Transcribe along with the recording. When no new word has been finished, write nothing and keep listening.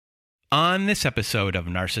On this episode of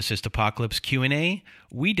Narcissist Apocalypse Q&A,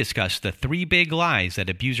 we discuss the 3 big lies that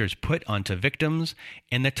abusers put onto victims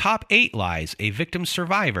and the top 8 lies a victim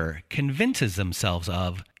survivor convinces themselves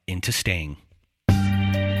of into staying.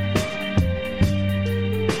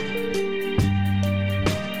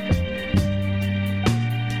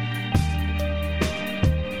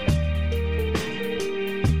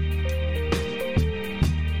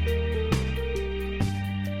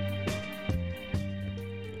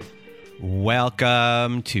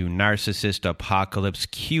 Welcome to Narcissist Apocalypse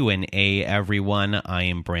Q&A, everyone. I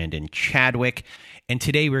am Brandon Chadwick, and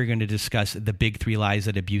today we're going to discuss the big 3 lies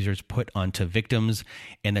that abusers put onto victims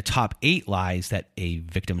and the top 8 lies that a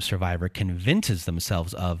victim survivor convinces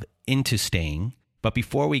themselves of into staying. But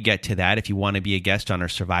before we get to that, if you want to be a guest on our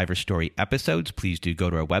Survivor Story episodes, please do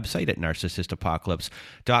go to our website at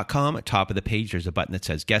narcissistapocalypse.com. At top of the page, there's a button that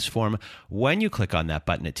says Guest Form. When you click on that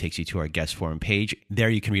button, it takes you to our Guest Form page.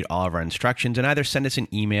 There you can read all of our instructions and either send us an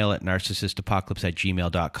email at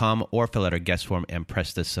narcissistapocalypse@gmail.com or fill out our Guest Form and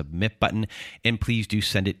press the Submit button. And please do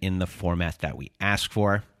send it in the format that we ask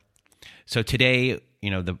for. So today,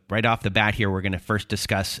 right off the bat here, we're going to first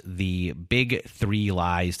discuss the big 3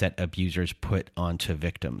 lies that abusers put onto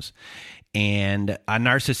victims. And a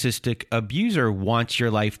narcissistic abuser wants your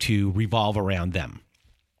life to revolve around them.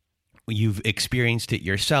 You've experienced it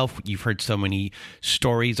yourself. You've heard so many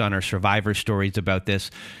stories on our Survivor Stories about this.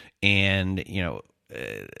 And,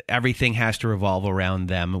 everything has to revolve around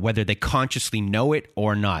them, whether they consciously know it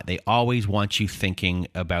or not. They always want you thinking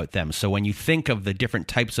about them. So when you think of the different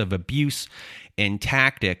types of abuse and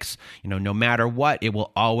tactics, no matter what, it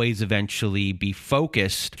will always eventually be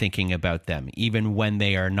focused thinking about them, even when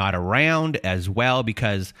they are not around as well,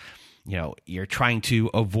 because you're trying to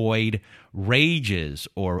avoid rages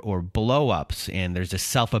or blow-ups, and there's a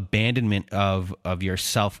self-abandonment of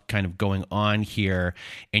yourself kind of going on here,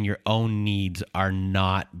 and your own needs are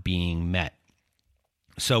not being met.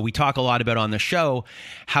 So we talk a lot about on the show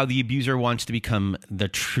how the abuser wants to become the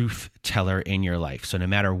truth teller in your life. So no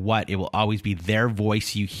matter what, it will always be their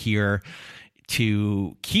voice you hear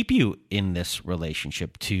to keep you in this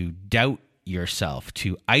relationship, to doubt yourself,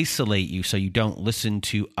 to isolate you so you don't listen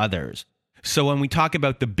to others. So when we talk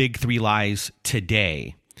about the big 3 lies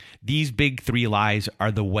today, these big 3 lies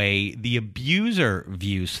are the way the abuser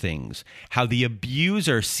views things, how the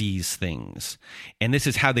abuser sees things. And this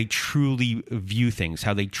is how they truly view things,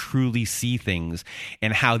 how they truly see things,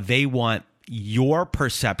 and how they want your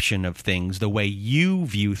perception of things, the way you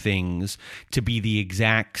view things, to be the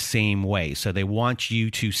exact same way. So they want you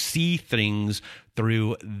to see things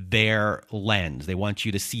through their lens. They want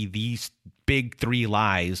you to see these big 3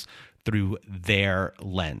 lies through their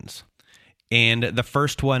lens. And the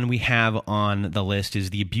first one we have on the list is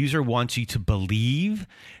the abuser wants you to believe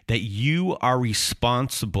that you are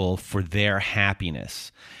responsible for their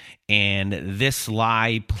happiness. And this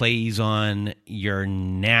lie plays on your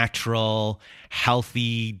natural,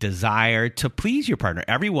 healthy desire to please your partner.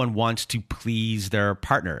 Everyone wants to please their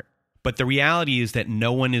partner. But the reality is that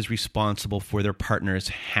no one is responsible for their partner's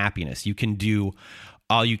happiness. You can do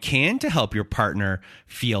all you can to help your partner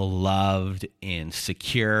feel loved and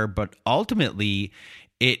secure, but ultimately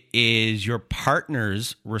it is your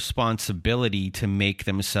partner's responsibility to make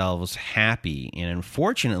themselves happy. And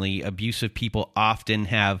unfortunately, abusive people often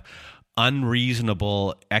have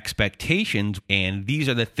unreasonable expectations, and these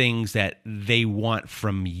are the things that they want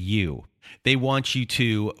from you. They want you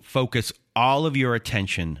to focus all of your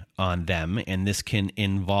attention on them, and this can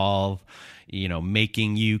involve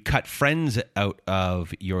making you cut friends out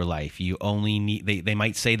of your life. You only need, they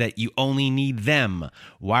might say that you only need them.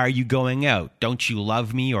 Why are you going out? Don't you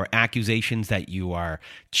love me? Or accusations that you are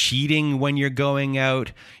cheating when you're going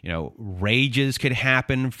out. Rages could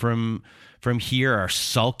happen from here, or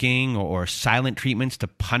sulking or silent treatments to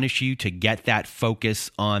punish you, to get that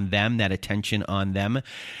focus on them, that attention on them.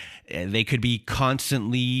 They could be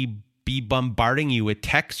constantly bombarding you with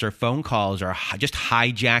texts or phone calls, or just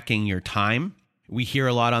hijacking your time. We hear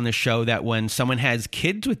a lot on the show that when someone has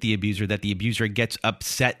kids with the abuser, that the abuser gets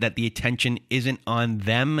upset that the attention isn't on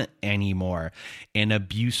them anymore, and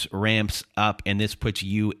abuse ramps up, and this puts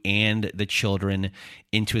you and the children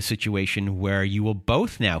into a situation where you will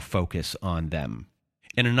both now focus on them.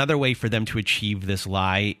 And another way for them to achieve this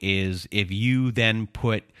lie is if you then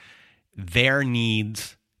put their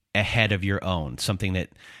needs ahead of your own, something that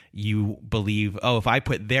you believe, if I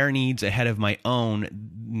put their needs ahead of my own,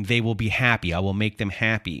 they will be happy. I will make them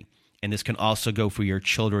happy. And this can also go for your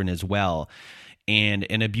children as well. And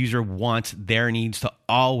an abuser wants their needs to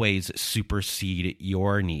always supersede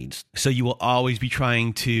your needs. So you will always be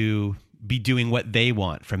trying to be doing what they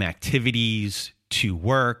want, from activities to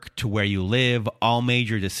work, to where you live, all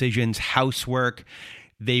major decisions, housework.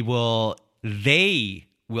 They will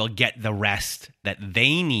get the rest that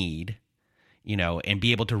they need, and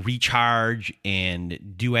be able to recharge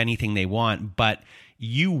and do anything they want. But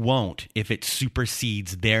you won't if it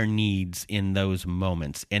supersedes their needs in those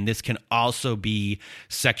moments. And this can also be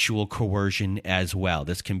sexual coercion as well.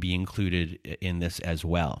 This can be included in this as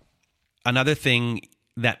well. Another thing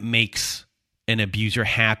that makes an abuser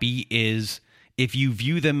happy is if you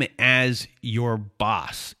view them as your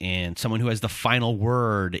boss and someone who has the final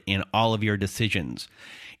word in all of your decisions.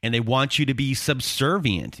 And they want you to be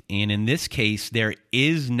subservient. And in this case, there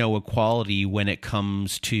is no equality when it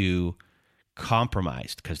comes to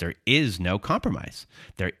compromised, because there is no compromise.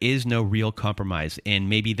 There is no real compromise. And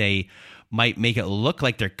maybe they might make it look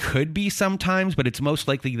like there could be sometimes, but it's most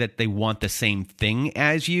likely that they want the same thing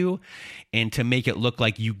as you and to make it look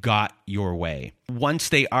like you got your way. Once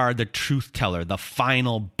they are the truth teller, the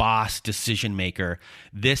final boss decision maker,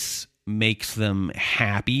 this makes them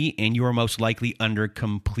happy and you are most likely under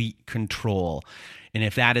complete control. And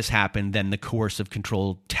if that has happened, then the coercive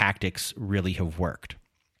control tactics really have worked.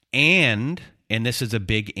 And this is a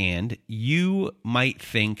big and, you might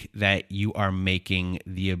think that you are making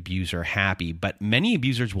the abuser happy, but many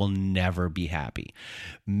abusers will never be happy.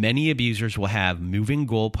 Many abusers will have moving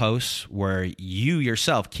goalposts where you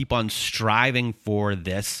yourself keep on striving for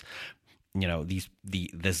this,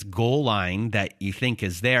 this goal line that you think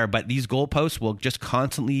is there, but these goalposts will just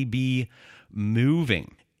constantly be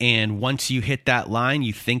moving. And once you hit that line,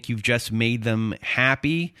 you think you've just made them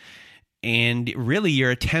happy. And really,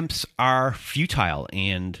 your attempts are futile,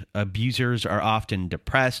 and abusers are often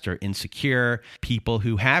depressed or insecure, people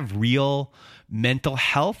who have real mental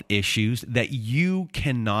health issues that you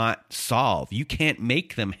cannot solve. You can't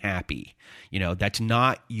make them happy. That's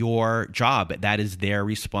not your job. That is their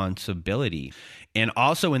responsibility. And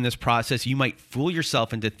also in this process, you might fool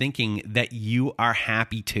yourself into thinking that you are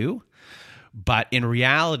happy too. But in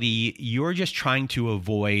reality, you're just trying to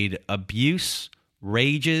avoid abuse,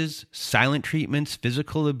 rages, silent treatments,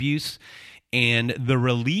 physical abuse, and the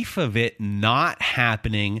relief of it not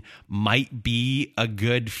happening might be a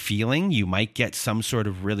good feeling. You might get some sort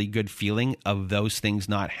of really good feeling of those things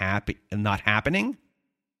not happening.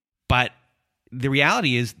 But the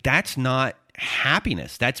reality is that's not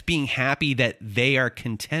happiness. That's being happy that they are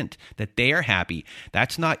content, that they are happy.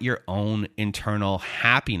 That's not your own internal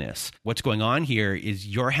happiness. What's going on here is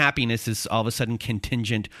your happiness is all of a sudden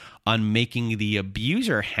contingent on making the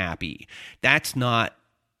abuser happy. That's not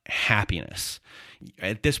happiness.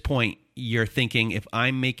 At this point, you're thinking, if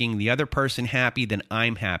I'm making the other person happy, then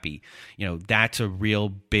I'm happy. That's a real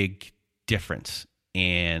big difference.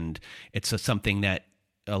 And it's something that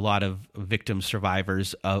a lot of victim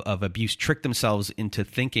survivors of abuse trick themselves into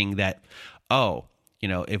thinking that,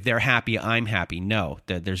 if they're happy, I'm happy. No,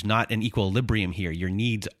 there's not an equilibrium here. Your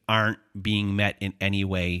needs aren't being met in any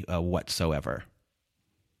way whatsoever.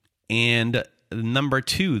 And number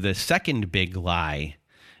two, the second big lie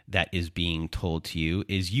that is being told to you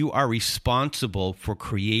is you are responsible for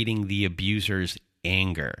creating the abuser's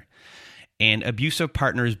anger. And abusive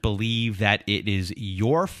partners believe that it is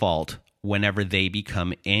your fault whenever they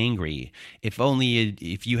become angry.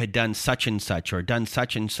 If you had done such and such or done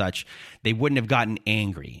such and such, they wouldn't have gotten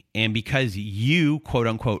angry. And because you, quote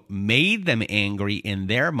unquote, made them angry in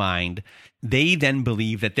their mind, they then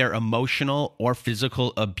believe that their emotional or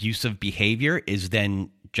physical abusive behavior is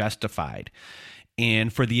then justified.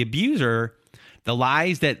 And for the abuser, the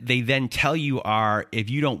lies that they then tell you are, if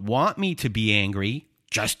you don't want me to be angry,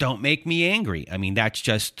 just don't make me angry. I mean, that's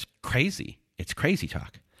just crazy. It's crazy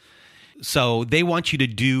talk. So they want you to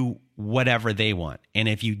do whatever they want. And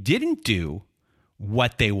if you didn't do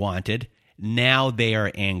what they wanted, now they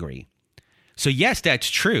are angry. So yes,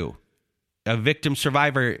 that's true. A victim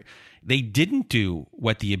survivor, they didn't do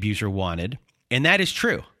what the abuser wanted. And that is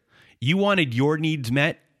true. You wanted your needs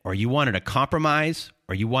met, or you wanted a compromise,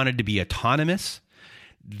 or you wanted to be autonomous.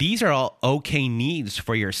 These are all okay needs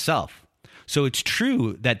for yourself. So it's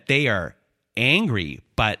true that they are angry,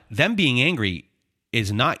 but them being angry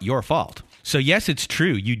is not your fault. So yes, it's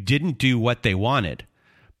true. You didn't do what they wanted,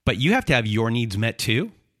 but you have to have your needs met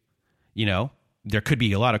too. There could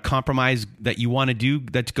be a lot of compromise that you want to do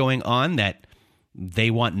that's going on that they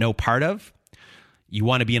want no part of. You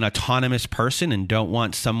want to be an autonomous person and don't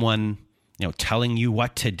want someone, telling you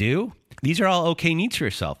what to do. These are all okay needs for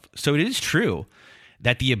yourself. So it is true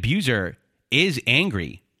that the abuser is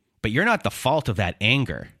angry, but you're not the fault of that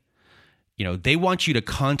anger. They want you to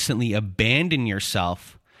constantly abandon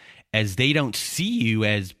yourself as they don't see you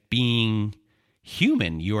as being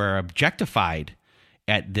human. You are objectified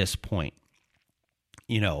at this point.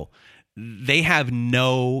 They have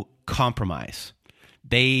no compromise.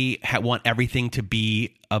 They want everything to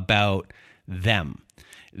be about them.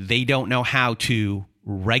 They don't know how to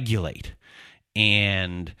regulate,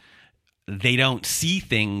 and they don't see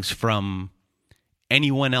things from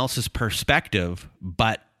anyone else's perspective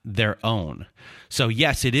but their own. So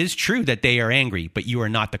yes, it is true that they are angry, but you are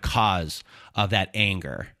not the cause of that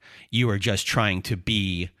anger. You are just trying to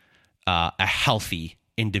be a healthy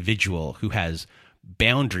individual who has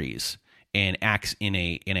boundaries and acts in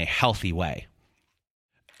a healthy way.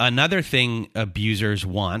 Another thing abusers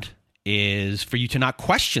want is for you to not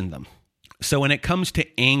question them. So when it comes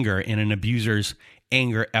to anger in an abuser's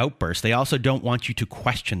anger outburst, they also don't want you to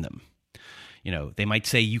question them. They might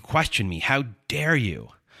say, "You question me. How dare you?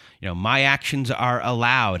 My actions are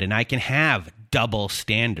allowed and I can have double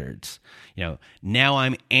standards. Now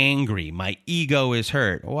I'm angry. My ego is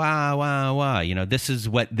hurt. Wah, wah, wah." This is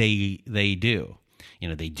what they do.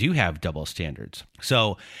 They do have double standards.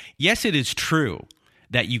 So yes, it is true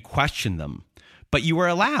that you question them, but you are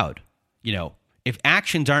allowed. If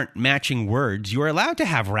actions aren't matching words, you are allowed to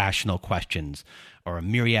have rational questions or a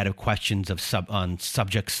myriad of questions on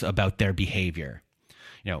subjects about their behavior.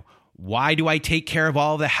 Why do I take care of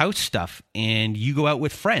all the house stuff and you go out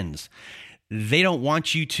with friends? They don't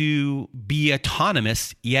want you to be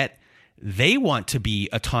autonomous, yet they want to be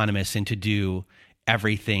autonomous and to do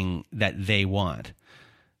everything that they want.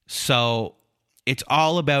 So it's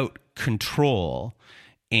all about control,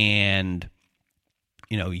 and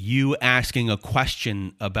you asking a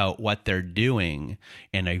question about what they're doing,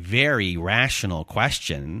 and a very rational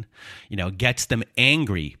question, gets them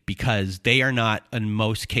angry because they are not, in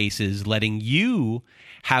most cases, letting you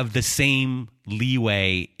have the same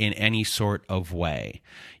leeway in any sort of way.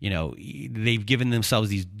 They've given themselves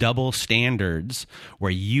these double standards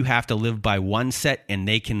where you have to live by one set and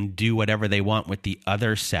they can do whatever they want with the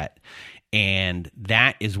other set. And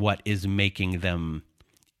that is what is making them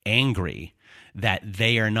angry, that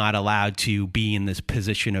they are not allowed to be in this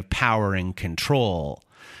position of power and control.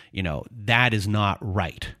 That is not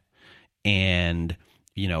right. And,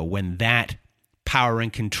 when that power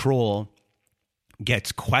and control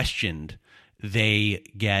gets questioned, they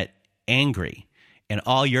get angry. And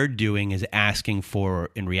all you're doing is asking for,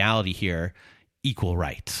 in reality here, equal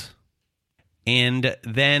rights. And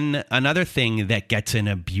then another thing that gets an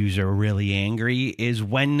abuser really angry is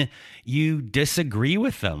when you disagree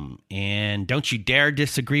with them. And don't you dare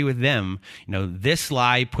disagree with them. This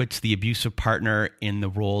lie puts the abusive partner in the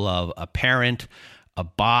role of a parent, a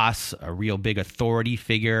boss, a real big authority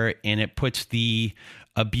figure, and it puts the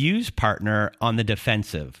abused partner on the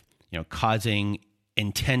defensive, causing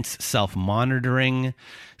intense self-monitoring,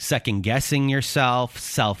 second-guessing yourself,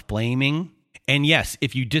 self-blaming. And yes,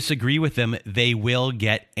 if you disagree with them, they will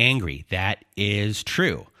get angry. That is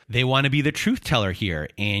true. They want to be the truth teller here,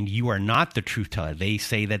 and you are not the truth teller. They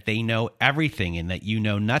say that they know everything and that you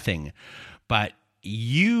know nothing, but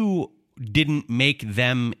you didn't make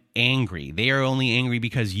them angry. They are only angry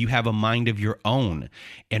because you have a mind of your own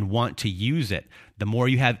and want to use it. The more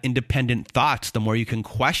you have independent thoughts, the more you can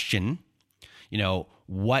question,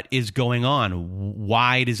 what is going on?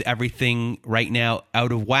 Why is everything right now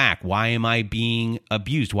out of whack? Why am I being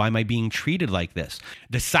abused? Why am I being treated like this?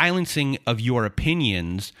 The silencing of your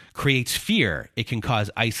opinions creates fear. It can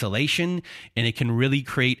cause isolation, and it can really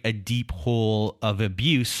create a deep hole of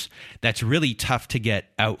abuse that's really tough to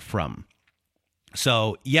get out from.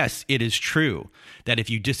 So yes, it is true that if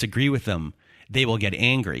you disagree with them, they will get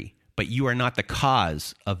angry, but you are not the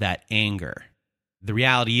cause of that anger. The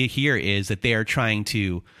reality here is that they are trying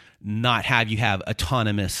to not have you have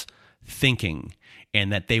autonomous thinking,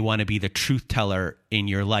 and that they want to be the truth teller in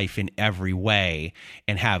your life in every way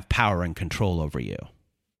and have power and control over you.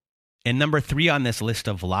 And number 3 on this list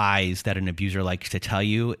of lies that an abuser likes to tell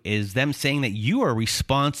you is them saying that you are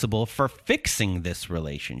responsible for fixing this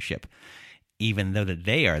relationship, even though that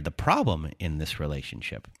they are the problem in this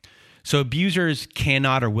relationship. So abusers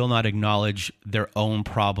cannot or will not acknowledge their own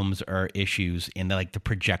problems or issues, and they like to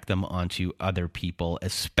project them onto other people,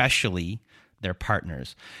 especially their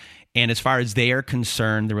partners. And as far as they are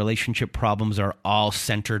concerned, the relationship problems are all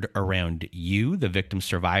centered around you, the victim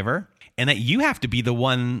survivor, and that you have to be the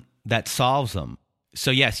one that solves them. So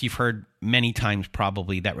yes, you've heard many times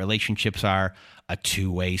probably that relationships are a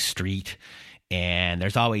two-way street, and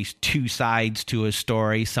there's always two sides to a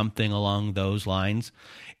story, something along those lines.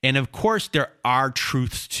 And of course, there are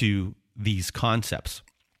truths to these concepts,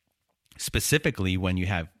 specifically when you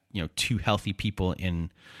have, two healthy people in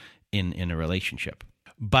a relationship.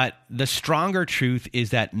 But the stronger truth is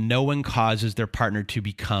that no one causes their partner to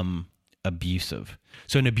become abusive.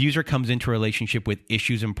 So an abuser comes into a relationship with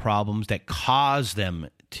issues and problems that cause them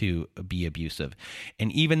to be abusive.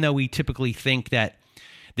 And even though we typically think that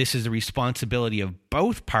this is the responsibility of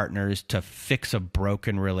both partners to fix a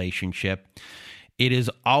broken relationship, it is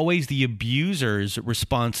always the abuser's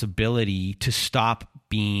responsibility to stop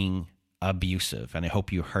being abusive. And I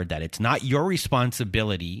hope you heard that. It's not your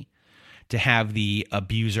responsibility to have the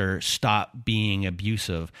abuser stop being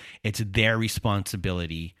abusive. It's their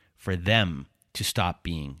responsibility for them to stop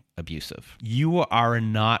being abusive. You are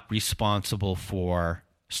not responsible for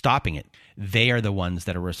stopping it. They are the ones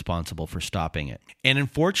that are responsible for stopping it. And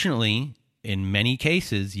unfortunately, in many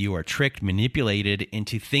cases, you are tricked, manipulated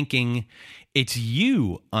into thinking it's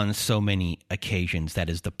you on so many occasions that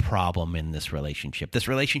is the problem in this relationship. This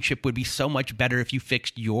relationship would be so much better if you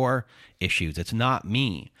fixed your issues. It's not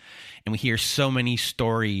me. And we hear so many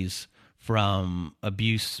stories from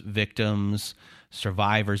abuse victims,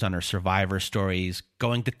 survivors on our survivor stories,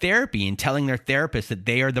 going to therapy and telling their therapist that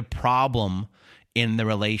they are the problem in the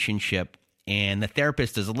relationship. And the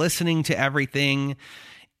therapist is listening to everything.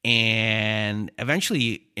 And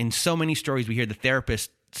eventually, in so many stories, we hear the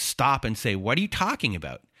therapist stop and say, "What are you talking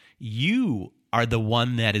about? You are the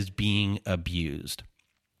one that is being abused.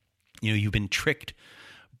 You've been tricked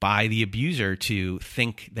by the abuser to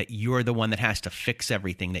think that you're the one that has to fix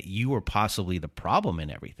everything, that you are possibly the problem in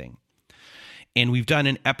everything." And we've done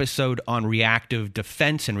an episode on reactive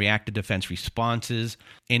defense and reactive defense responses.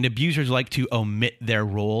 And abusers like to omit their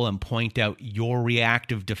role and point out your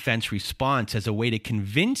reactive defense response as a way to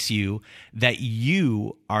convince you that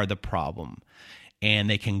you are the problem. And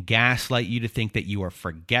they can gaslight you to think that you are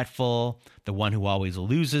forgetful, the one who always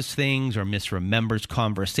loses things or misremembers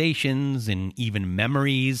conversations and even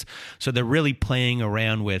memories. So they're really playing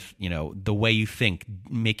around with, the way you think,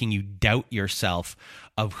 making you doubt yourself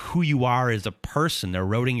of who you are as a person. They're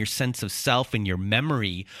eroding your sense of self and your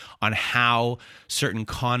memory on how certain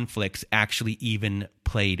conflicts actually even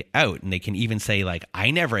played out. And they can even say, like,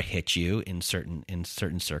 "I never hit you" in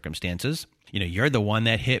certain circumstances. You're the one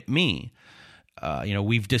that hit me.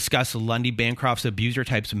 We've discussed Lundy Bancroft's abuser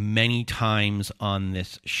types many times on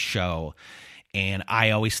this show. And I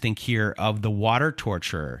always think here of the water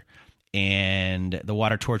torturer. And the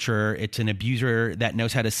water torturer, it's an abuser that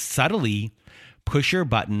knows how to subtly push your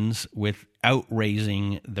buttons without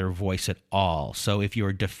raising their voice at all. So if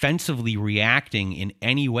you're defensively reacting in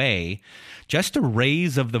any way, just a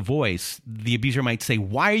raise of the voice, the abuser might say,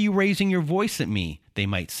 "Why are you raising your voice at me?" They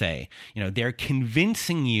might say. They're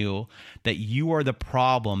convincing you that you are the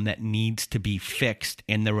problem that needs to be fixed,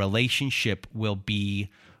 and the relationship will be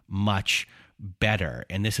much better.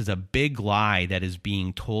 And this is a big lie that is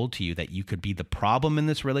being told to you, that you could be the problem in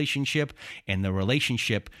this relationship and the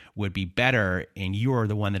relationship would be better, and you are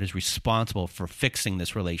the one that is responsible for fixing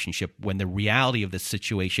this relationship, when the reality of this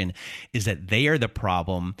situation is that they are the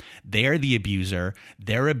problem, they are the abuser,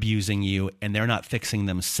 they're abusing you, and they're not fixing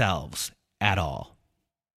themselves at all.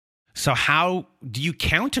 So how do you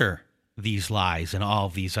counter these lies and all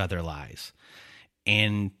of these other lies?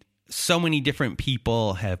 And so many different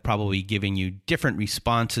people have probably given you different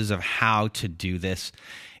responses of how to do this.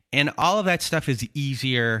 And all of that stuff is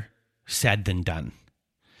easier said than done.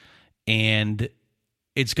 And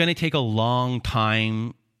it's going to take a long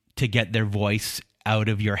time to get their voice out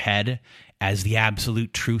of your head as the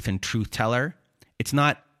absolute truth and truth teller. It's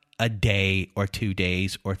not a day or 2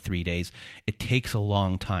 days or 3 days. It takes a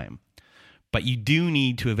long time. But you do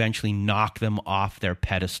need to eventually knock them off their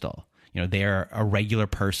pedestal. They're a regular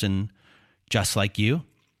person just like you,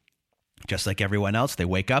 just like everyone else. They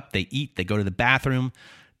wake up, they eat, they go to the bathroom,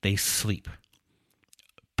 they sleep.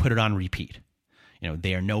 Put it on repeat.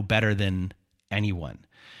 They are no better than anyone.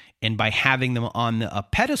 And by having them on a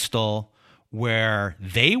pedestal where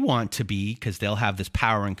they want to be, because they'll have this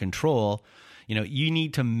power and control, you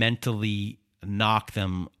need to mentally knock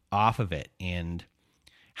them off of it. And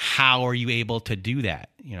how are you able to do that?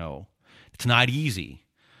 It's not easy.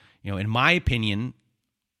 In my opinion,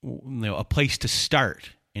 a place to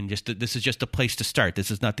start, and this is just a place to start.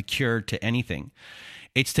 This is not the cure to anything.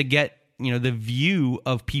 It's to get, the view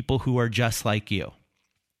of people who are just like you,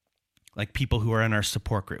 like people who are in our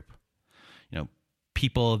support group,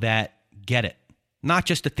 people that get it, not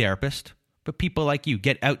just a therapist, but people like you.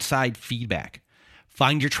 Get outside feedback.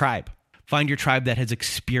 Find your tribe that has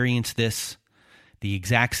experienced this, the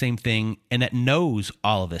exact same thing, and that knows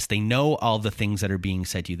all of this. They know all the things that are being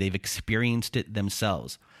said to you. They've experienced it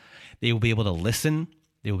themselves. They will be able to listen.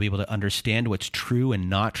 They will be able to understand what's true and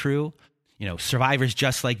not true. Survivors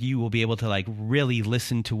just like you will be able to really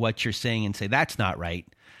listen to what you're saying and say, "That's not right.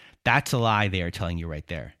 That's a lie they are telling you right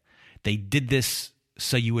there. They did this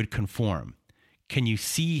so you would conform. Can you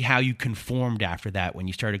see how you conformed after that when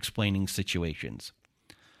you start explaining situations?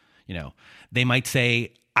 They might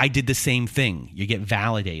say, I did the same thing. You get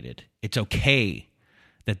validated. It's okay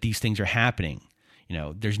that these things are happening.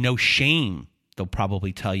 There's no shame, they'll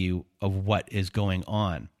probably tell you, of what is going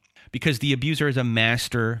on, because the abuser is a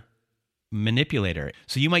master manipulator.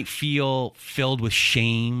 So you might feel filled with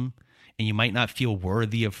shame, and you might not feel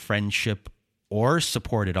worthy of friendship or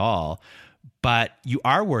support at all, but you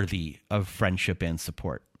are worthy of friendship and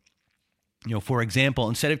support. For example,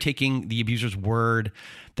 instead of taking the abuser's word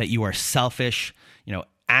that you are selfish,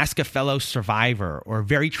 ask a fellow survivor or a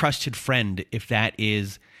very trusted friend if that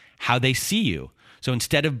is how they see you. So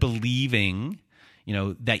instead of believing,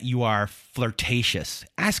 that you are flirtatious,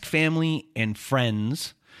 ask family and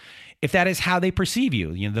friends if that is how they perceive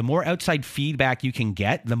you. The more outside feedback you can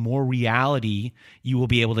get, the more reality you will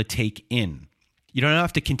be able to take in. You don't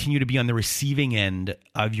have to continue to be on the receiving end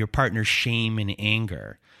of your partner's shame and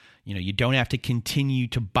anger. You don't have to continue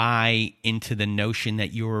to buy into the notion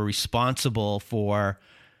that you are responsible for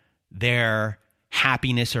their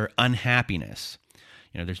happiness or unhappiness.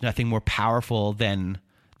 There's nothing more powerful than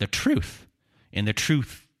the truth, and the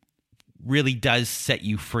truth really does set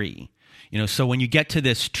you free. So when you get to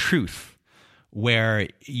this truth where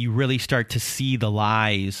you really start to see the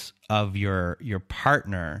lies of your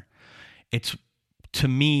partner, it's, to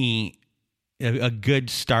me, a good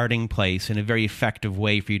starting place and a very effective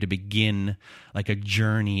way for you to begin like a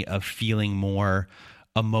journey of feeling more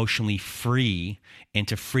emotionally free and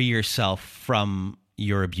to free yourself from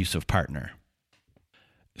your abusive partner.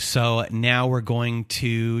 So now we're going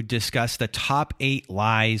to discuss the top 8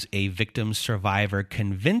 lies a victim survivor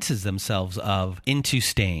convinces themselves of into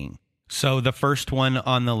staying. So the first one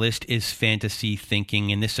on the list is fantasy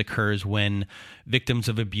thinking, and this occurs when victims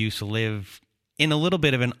of abuse live in a little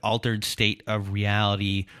bit of an altered state of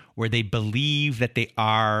reality where they believe that they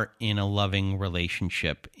are in a loving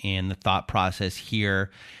relationship. And the thought process here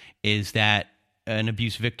is that an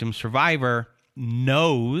abuse victim survivor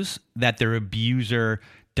knows that their abuser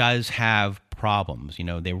does have problems.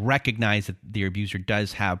 They recognize that their abuser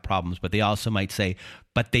does have problems, but they also might say,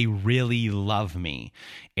 but they really love me.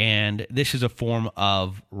 And this is a form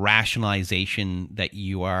of rationalization that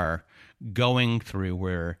you are going through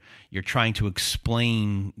where you're trying to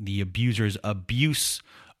explain the abuser's abuse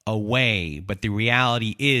away, but the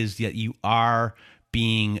reality is that you are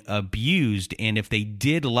being abused, and if they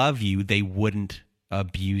did love you, they wouldn't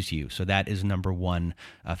abuse you. So that is number one,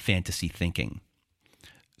 fantasy thinking.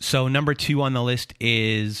 So number 2 on the list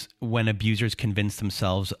is when abusers convince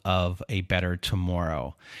themselves of a better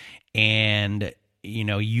tomorrow. And,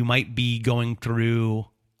 you might be going through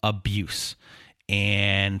abuse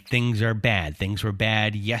and things are bad. Things were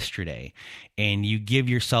bad yesterday. And you give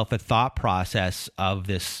yourself a thought process of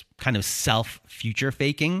this kind of self-future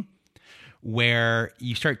faking where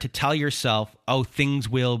you start to tell yourself, oh, things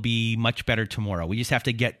will be much better tomorrow. We just have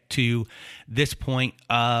to get to this point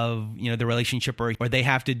of, the relationship or they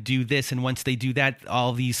have to do this. And once they do that,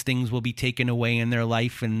 all these things will be taken away in their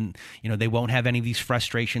life. And, they won't have any of these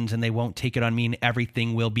frustrations and they won't take it on me and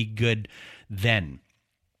everything will be good then.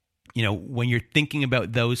 When you're thinking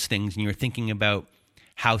about those things and you're thinking about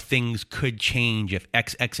how things could change if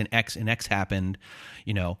X, and X happened,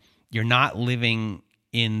 you're not living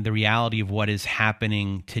in the reality of what is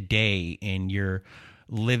happening today, and you're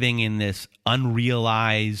living in this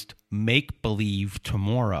unrealized make-believe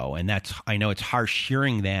tomorrow. And I know it's harsh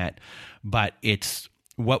hearing that, but it's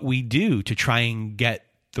what we do to try and get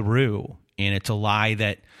through. And it's a lie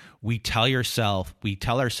that we tell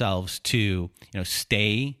ourselves to,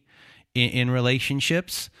 stay in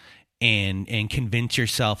relationships and convince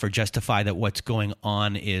yourself or justify that what's going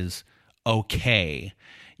on is okay.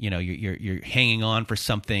 You're hanging on for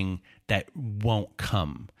something that won't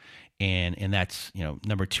come. And that's,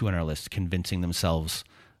 number 2 on our list, convincing themselves,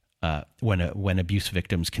 when abuse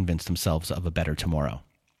victims convince themselves of a better tomorrow.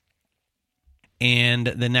 And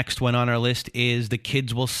the next one on our list is the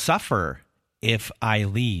kids will suffer if I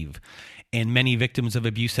leave. And many victims of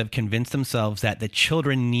abuse have convinced themselves that the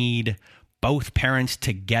children need both parents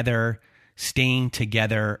together, staying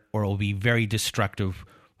together, or it will be very destructive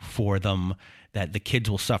for them, that the kids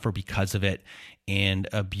will suffer because of it. And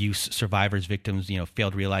abuse survivors, victims,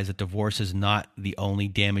 fail to realize that divorce is not the only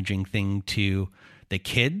damaging thing to the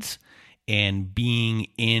kids. And being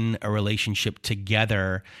in a relationship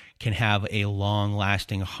together can have a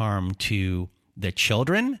long-lasting harm to the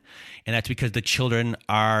children. And that's because the children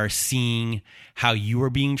are seeing how you are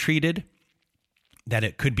being treated, that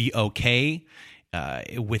it could be okay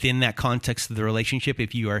within that context of the relationship.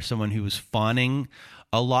 If you are someone who is fawning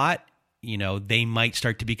a lot, they might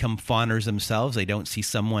start to become fawners themselves. They don't see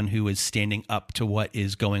someone who is standing up to what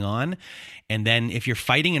is going on. And then if you're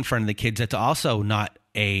fighting in front of the kids, that's also not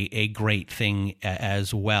a great thing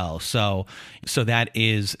as well. So that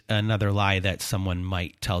is another lie that someone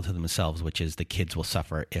might tell to themselves, which is the kids will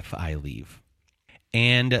suffer if I leave.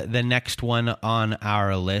 And the next one on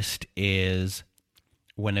our list is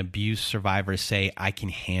when abuse survivors say, I can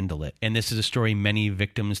handle it. And this is a story many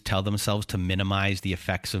victims tell themselves to minimize the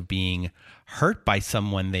effects of being hurt by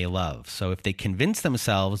someone they love. So if they convince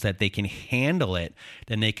themselves that they can handle it,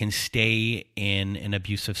 then they can stay in an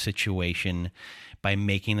abusive situation by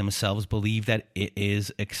making themselves believe that it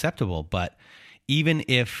is acceptable. But even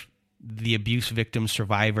if the abuse victim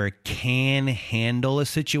survivor can handle a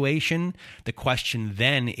situation, the question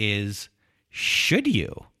then is, should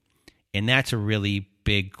you? And that's a really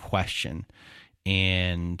big question.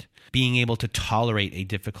 And being able to tolerate a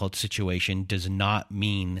difficult situation does not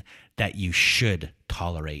mean that you should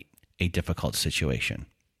tolerate a difficult situation.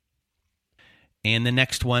 And the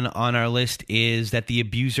next one on our list is that the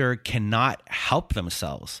abuser cannot help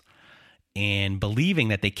themselves, and believing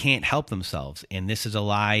that they can't help themselves. And this is a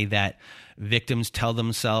lie that victims tell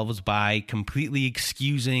themselves by completely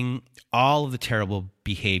excusing all of the terrible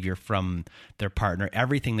behavior from their partner,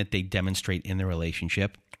 everything that they demonstrate in the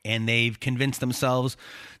relationship. And they've convinced themselves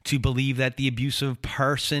to believe that the abusive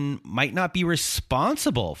person might not be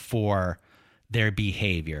responsible for their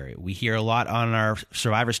behavior. We hear a lot on our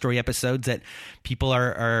Survivor Story episodes that people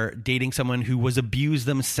are dating someone who was abused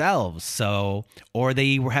themselves, or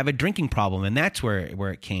they have a drinking problem, and that's where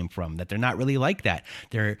it came from. That they're not really like that.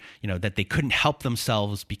 They're that they couldn't help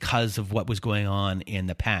themselves because of what was going on in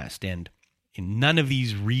the past. And none of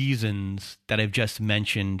these reasons that I've just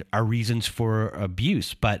mentioned are reasons for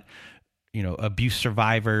abuse, but abuse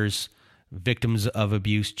survivors, victims of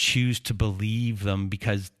abuse, choose to believe them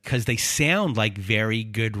because they sound like very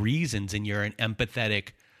good reasons, and you're an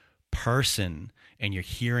empathetic person and you're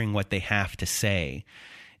hearing what they have to say,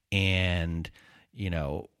 and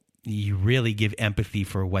you really give empathy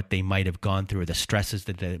for what they might have gone through, or the stresses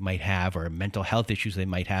that they might have, or mental health issues they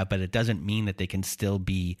might have, but it doesn't mean that they can still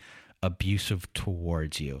be abusive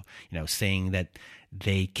towards you. Saying that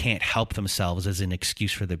they can't help themselves as an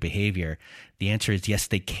excuse for their behavior. The answer is yes,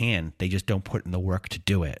 they can. They just don't put in the work to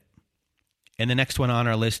do it. And the next one on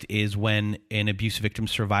our list is when an abuse victim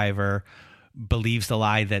survivor believes the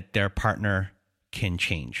lie that their partner can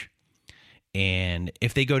change. And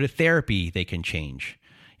if they go to therapy, they can change.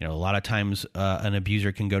 A lot of times an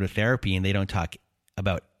abuser can go to therapy and they don't talk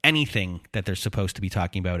about anything that they're supposed to be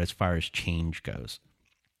talking about as far as change goes.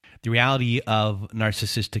 The reality of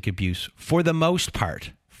narcissistic abuse, for the most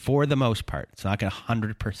part, it's not going to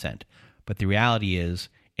 100%, but the reality is,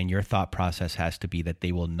 and your thought process has to be, that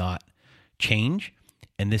they will not change,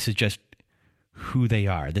 and this is just who they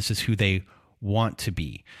are. This is who they want to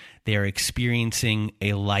be. They are experiencing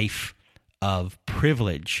a life of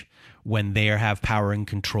privilege when they have power and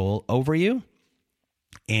control over you,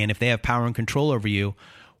 and if they have power and control over you,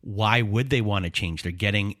 why would they want to change? They're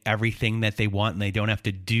getting everything that they want and they don't have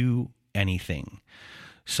to do anything.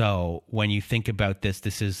 So when you think about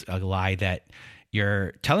this is a lie that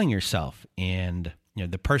you're telling yourself. And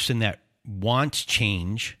the person that wants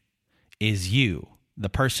change is you. The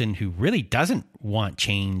person who really doesn't want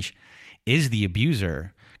change is the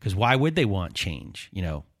abuser, because why would they want change?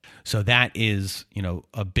 So that is,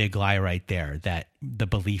 a big lie right there, that the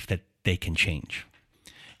belief that they can change.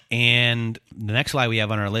 And the next lie we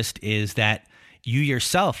have on our list is that you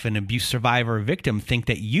yourself, an abuse survivor or victim, think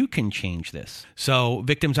that you can change this. So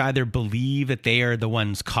victims either believe that they are the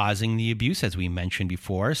ones causing the abuse, as we mentioned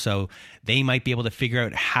before, so they might be able to figure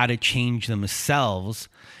out how to change themselves.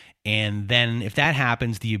 And then if that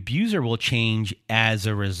happens, the abuser will change as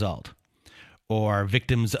a result. Or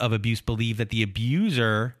victims of abuse believe that the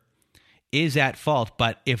abuser is at fault,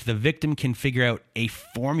 but if the victim can figure out a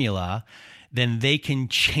formula, then they can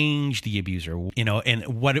change the abuser. And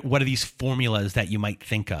what are these formulas that you might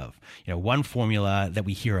think of? One formula that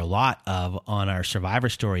we hear a lot of on our Survivor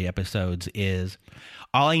Story episodes is,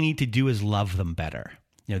 all I need to do is love them better.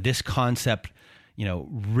 This concept,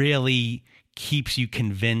 really keeps you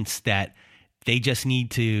convinced that they just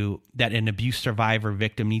that an abuse survivor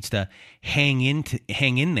victim needs to hang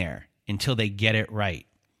in there until they get it right.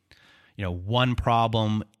 One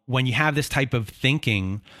problem, when you have this type of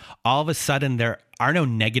thinking, all of a sudden there are no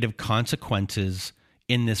negative consequences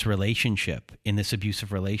in this relationship, in this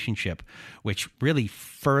abusive relationship, which really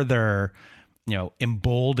further,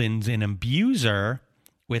 emboldens an abuser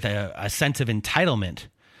with a sense of entitlement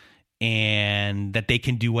and that they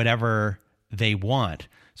can do whatever they want.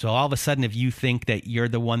 So all of a sudden, if you think that you're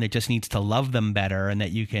the one that just needs to love them better and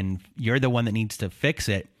that you're the one that needs to fix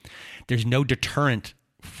it, there's no deterrent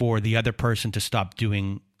for the other person to stop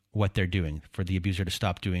doing what they're doing, for the abuser to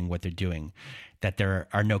stop doing what they're doing, that there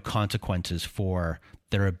are no consequences for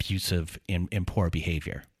their abusive and poor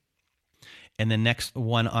behavior. And the next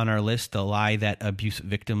one on our list, the lie that abuse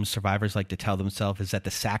victims, survivors like to tell themselves, is that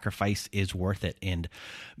the sacrifice is worth it. And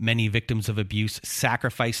many victims of abuse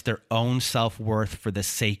sacrifice their own self-worth for the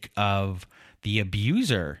sake of the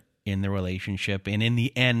abuser in the relationship. And in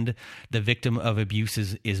the end, the victim of abuse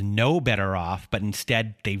is no better off, but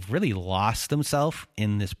instead they've really lost themselves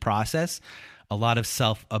in this process. A lot of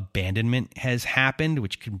self-abandonment has happened,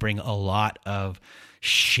 which can bring a lot of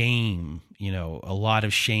shame, a lot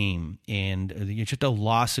of shame, and it's just a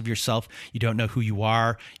loss of yourself. You don't know who you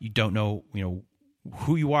are. You don't know,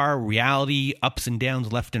 who you are, reality, ups and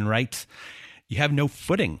downs, left and right. You have no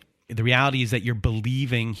footing. The reality is that you're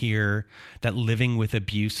believing here that living with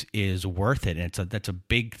abuse is worth it. And that's a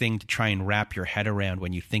big thing to try and wrap your head around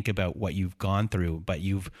when you think about what you've gone through, but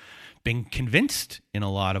you've been convinced in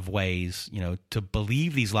a lot of ways, to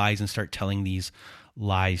believe these lies and start telling these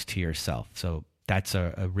lies to yourself. So that's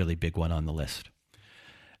a really big one on the list.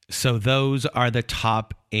 So those are the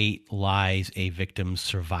top 8 lies a victim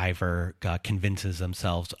survivor convinces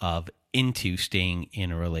themselves of into staying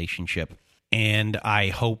in a relationship. And I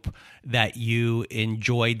hope that you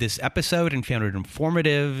enjoyed this episode and found it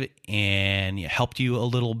informative and helped you a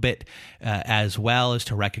little bit as well as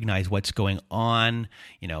to recognize what's going on,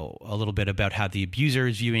 a little bit about how the abuser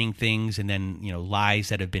is viewing things, and then, lies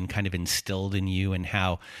that have been kind of instilled in you and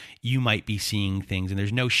how you might be seeing things. And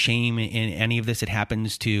there's no shame in any of this. It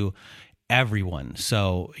happens to everyone.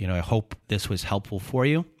 So, I hope this was helpful for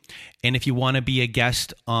you. And if you want to be a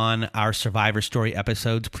guest on our Survivor Story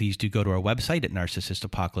episodes, please do go to our website at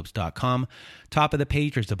narcissistapocalypse.com. Top of the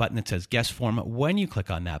page, there's a button that says Guest Form. When you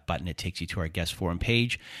click on that button, it takes you to our Guest Form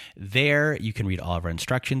page. There, you can read all of our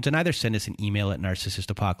instructions and either send us an email at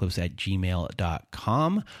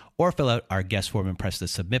narcissistapocalypse@gmail.com or fill out our Guest Form and press the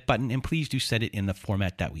Submit button. And please do send it in the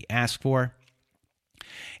format that we ask for.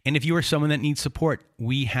 And if you are someone that needs support,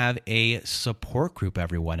 we have a support group,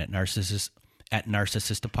 everyone, at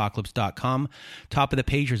narcissistapocalypse.com. Top of the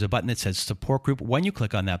page, there's a button that says Support Group. When you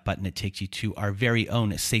click on that button, it takes you to our very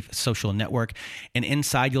own safe social network. And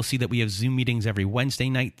inside, you'll see that we have Zoom meetings every Wednesday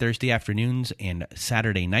night, Thursday afternoons, and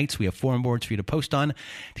Saturday nights. We have forum boards for you to post on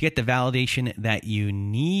to get the validation that you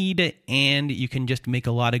need. And you can just make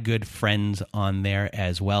a lot of good friends on there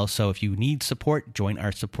as well. So if you need support, join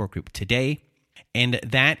our support group today. And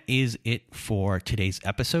that is it for today's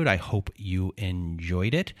episode. I hope you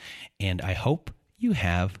enjoyed it, and I hope you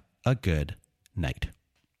have a good night.